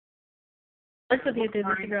What's up, YouTube? This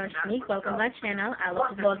is your girl Shanique. Welcome to my channel. I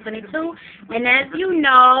look for 22. And as you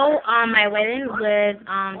know, my wedding was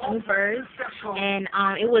June 1st, and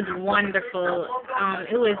it was wonderful.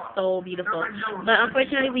 It was so beautiful. But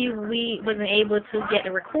unfortunately, we wasn't able to get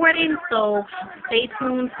the recording, so stay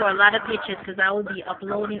tuned for a lot of pictures because I will be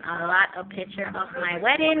uploading a lot of pictures of my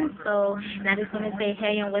wedding. So, and I just want to say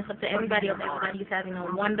hey and what's up to everybody. Hope everybody's having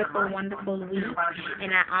a wonderful, wonderful week.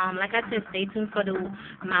 And like I said, stay tuned for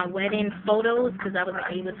my wedding photos because I wasn't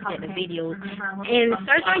able to get the videos. And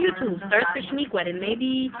search on YouTube, search for Shanique Wedding.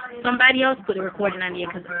 Maybe somebody else put a recording on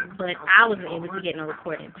there, but I wasn't able to get no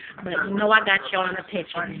recording. But you know I got y'all on the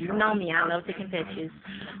pictures. You know me, I love taking pictures.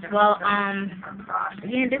 Well,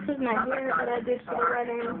 again, this is my hair that I did for the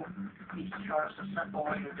wedding.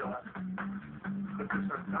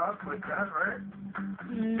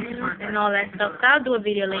 And all that stuff. So I'll do a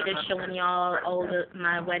video later showing y'all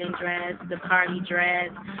my wedding dress, the party dress,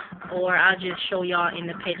 or I'll just show y'all in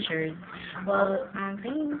the pictures. Well,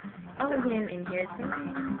 thanks. Oh, again, in here too.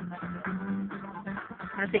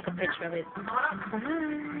 I'll take a picture of it.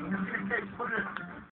 Bye.